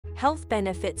Health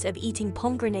benefits of eating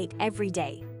pomegranate every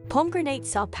day.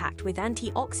 Pomegranates are packed with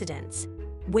antioxidants,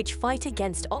 which fight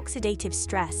against oxidative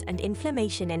stress and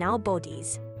inflammation in our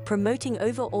bodies, promoting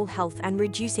overall health and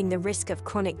reducing the risk of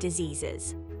chronic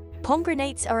diseases.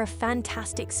 Pomegranates are a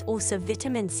fantastic source of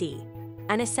vitamin C,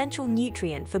 an essential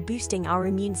nutrient for boosting our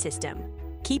immune system,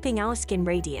 keeping our skin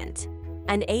radiant,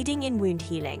 and aiding in wound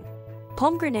healing.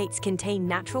 Pomegranates contain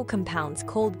natural compounds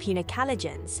called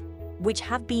pomegranates, which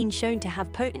have been shown to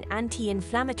have potent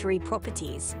anti-inflammatory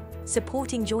properties,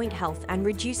 supporting joint health and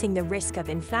reducing the risk of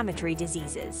inflammatory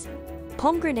diseases.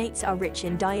 Pomegranates are rich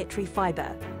in dietary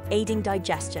fiber, aiding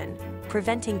digestion,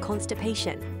 preventing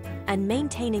constipation, and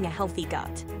maintaining a healthy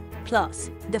gut.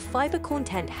 Plus, the fiber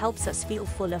content helps us feel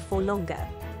fuller for longer,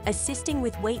 assisting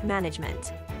with weight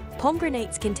management.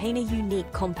 Pomegranates contain a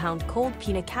unique compound called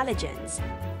pomegranates,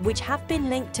 which have been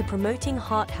linked to promoting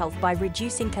heart health by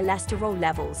reducing cholesterol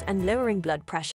levels and lowering blood pressure.